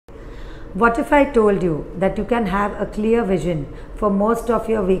What if I told you that you can have a clear vision for most of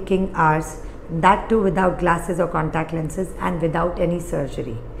your waking hours, that too without glasses or contact lenses and without any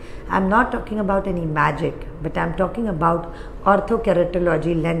surgery? I'm not talking about any magic, but I'm talking about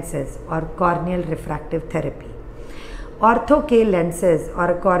orthokeratology lenses or corneal refractive therapy. Ortho-K lenses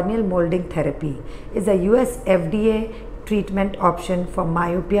or a corneal molding therapy is a USFDA treatment option for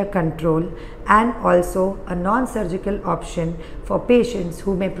myopia control and also a non-surgical option for patients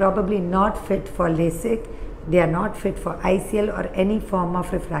who may probably not fit for LASIK, they are not fit for ICL or any form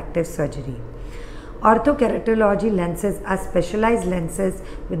of refractive surgery. Orthokeratology lenses are specialized lenses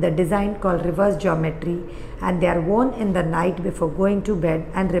with a design called reverse geometry, and they are worn in the night before going to bed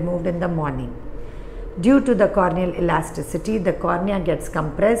and removed in the morning. Due to the corneal elasticity, the cornea gets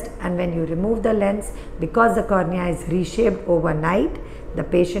compressed, and when you remove the lens, because the cornea is reshaped overnight, the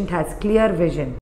patient has clear vision.